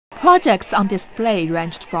Projects on display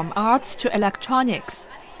ranged from arts to electronics.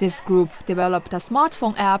 This group developed a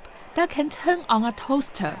smartphone app that can turn on a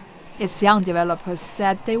toaster. Its young developers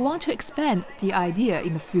said they want to expand the idea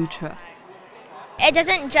in the future. It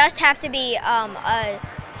doesn't just have to be a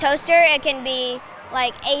toaster. It can be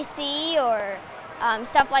like AC or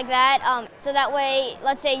stuff like that. So that way,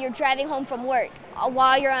 let's say you're driving home from work.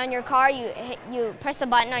 While you're on your car, you press the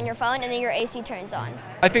button on your phone and then your AC turns on.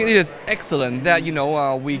 I think it is excellent that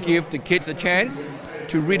we give the kids a chance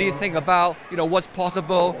to really think about what's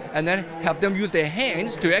possible and then have them use their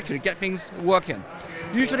hands to actually get things working.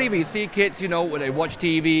 Usually we see kids, when they watch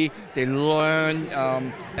TV, they learn,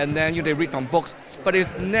 and then they read from books, but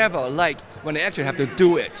it's never like when they actually have to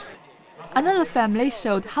do it. Another family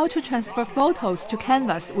showed how to transfer photos to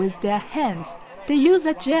canvas with their hands. They use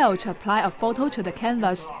a gel to apply a photo to the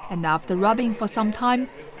canvas, and after rubbing for some time,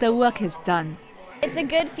 the work is done. It's a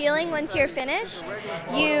good feeling once you're finished.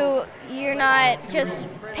 You're not just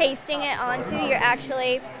pasting it onto, you're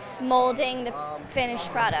actually molding the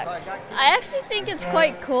finished product. I actually think it's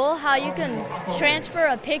quite cool how you can transfer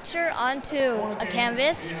a picture onto a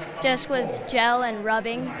canvas just with gel and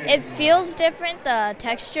rubbing. It feels different. The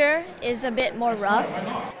texture is a bit more rough.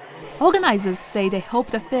 Organizers say they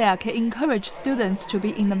hope the fair can encourage students to be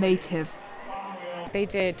innovative. They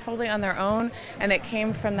did totally on their own, and it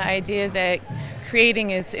came from the idea that creating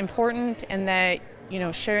is important and that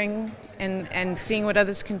sharing and seeing what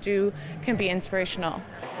others can do can be inspirational.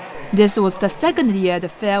 This was the second year the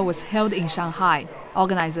fair was held in Shanghai.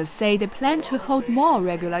 Organizers say they plan to hold more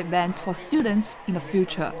regular events for students in the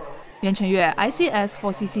future. Yuan Chengyue, ICS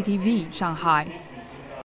for CCTV, Shanghai.